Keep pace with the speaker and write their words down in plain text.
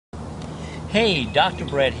Hey, Dr.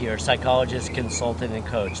 Brett here, psychologist, consultant, and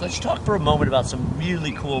coach. Let's talk for a moment about some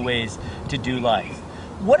really cool ways to do life.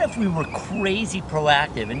 What if we were crazy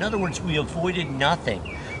proactive? In other words, we avoided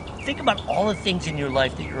nothing. Think about all the things in your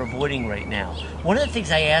life that you're avoiding right now. One of the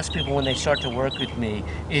things I ask people when they start to work with me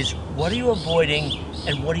is, what are you avoiding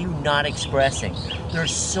and what are you not expressing?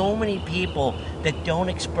 There's so many people that don't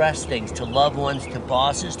express things to loved ones, to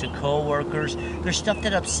bosses, to co-workers. There's stuff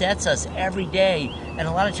that upsets us every day, and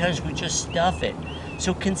a lot of times we just stuff it.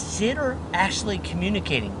 So consider actually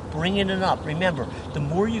communicating, bringing it up. Remember, the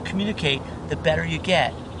more you communicate, the better you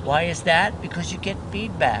get. Why is that? Because you get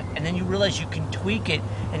feedback, and then you realize you can tweak it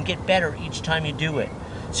and get better each time you do it.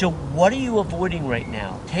 So what are you avoiding right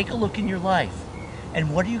now? Take a look in your life,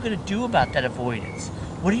 and what are you going to do about that avoidance?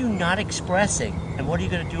 What are you not expressing, and what are you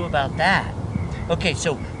going to do about that? Okay,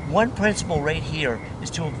 so one principle right here is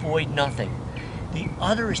to avoid nothing. The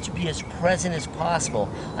other is to be as present as possible.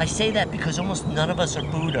 I say that because almost none of us are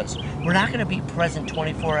Buddhas. We're not going to be present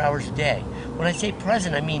 24 hours a day. When I say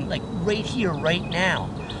present, I mean like right here, right now.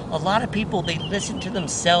 A lot of people, they listen to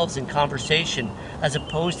themselves in conversation as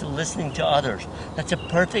opposed to listening to others. That's a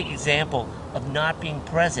perfect example of not being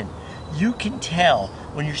present. You can tell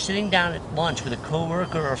when you're sitting down at lunch with a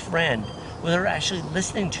coworker or a friend whether they're actually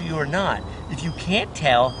listening to you or not. If you can't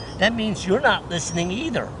tell, that means you're not listening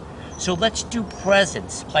either. So let's do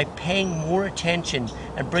presence by paying more attention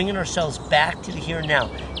and bringing ourselves back to the here and now,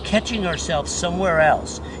 catching ourselves somewhere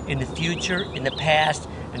else, in the future, in the past,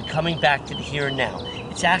 and coming back to the here and now.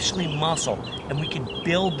 It's actually muscle, and we can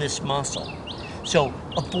build this muscle. So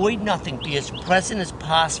avoid nothing, be as present as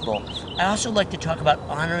possible. I also like to talk about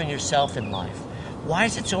honoring yourself in life. Why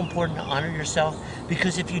is it so important to honor yourself?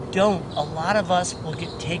 Because if you don't, a lot of us will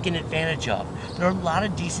get taken advantage of. There are a lot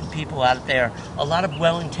of decent people out there, a lot of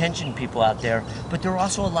well-intentioned people out there, but there are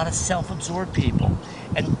also a lot of self-absorbed people.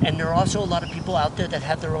 And there are also a lot of people out there that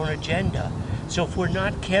have their own agenda. So if we're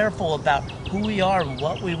not careful about who we are and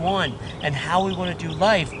what we want and how we want to do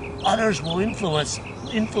life, others will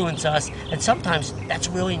influence us, and sometimes that's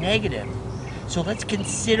really negative. So let's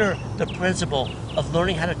consider the principle of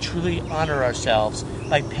learning how to truly honor ourselves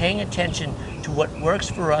by paying attention to what works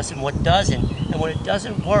for us and what doesn't. And when it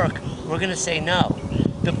doesn't work, we're going to say no.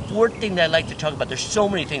 The fourth thing that I like to talk about, there's so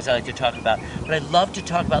many things I like to talk about, but I love to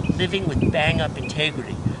talk about living with bang-up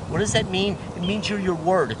integrity. What does that mean? It means you're your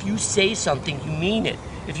word. If you say something, you mean it.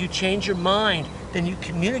 If you change your mind, then you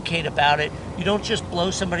communicate about it. You don't just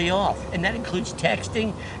blow somebody off. And that includes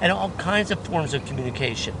texting and all kinds of forms of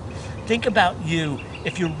communication. Think about you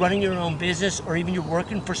if you're running your own business or even you're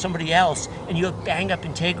working for somebody else and you have bang-up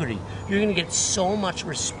integrity. You're going to get so much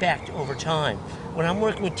respect over time. When I'm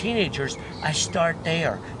working with teenagers, I start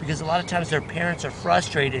there because a lot of times their parents are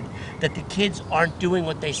frustrated that the kids aren't doing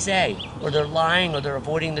what they say, or they're lying, or they're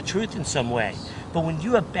avoiding the truth in some way. But when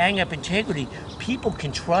you have bang-up integrity, people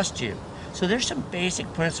can trust you. So there's some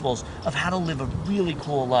basic principles of how to live a really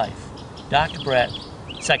cool life. Dr. Brett,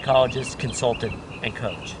 psychologist, consultant, and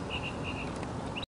coach.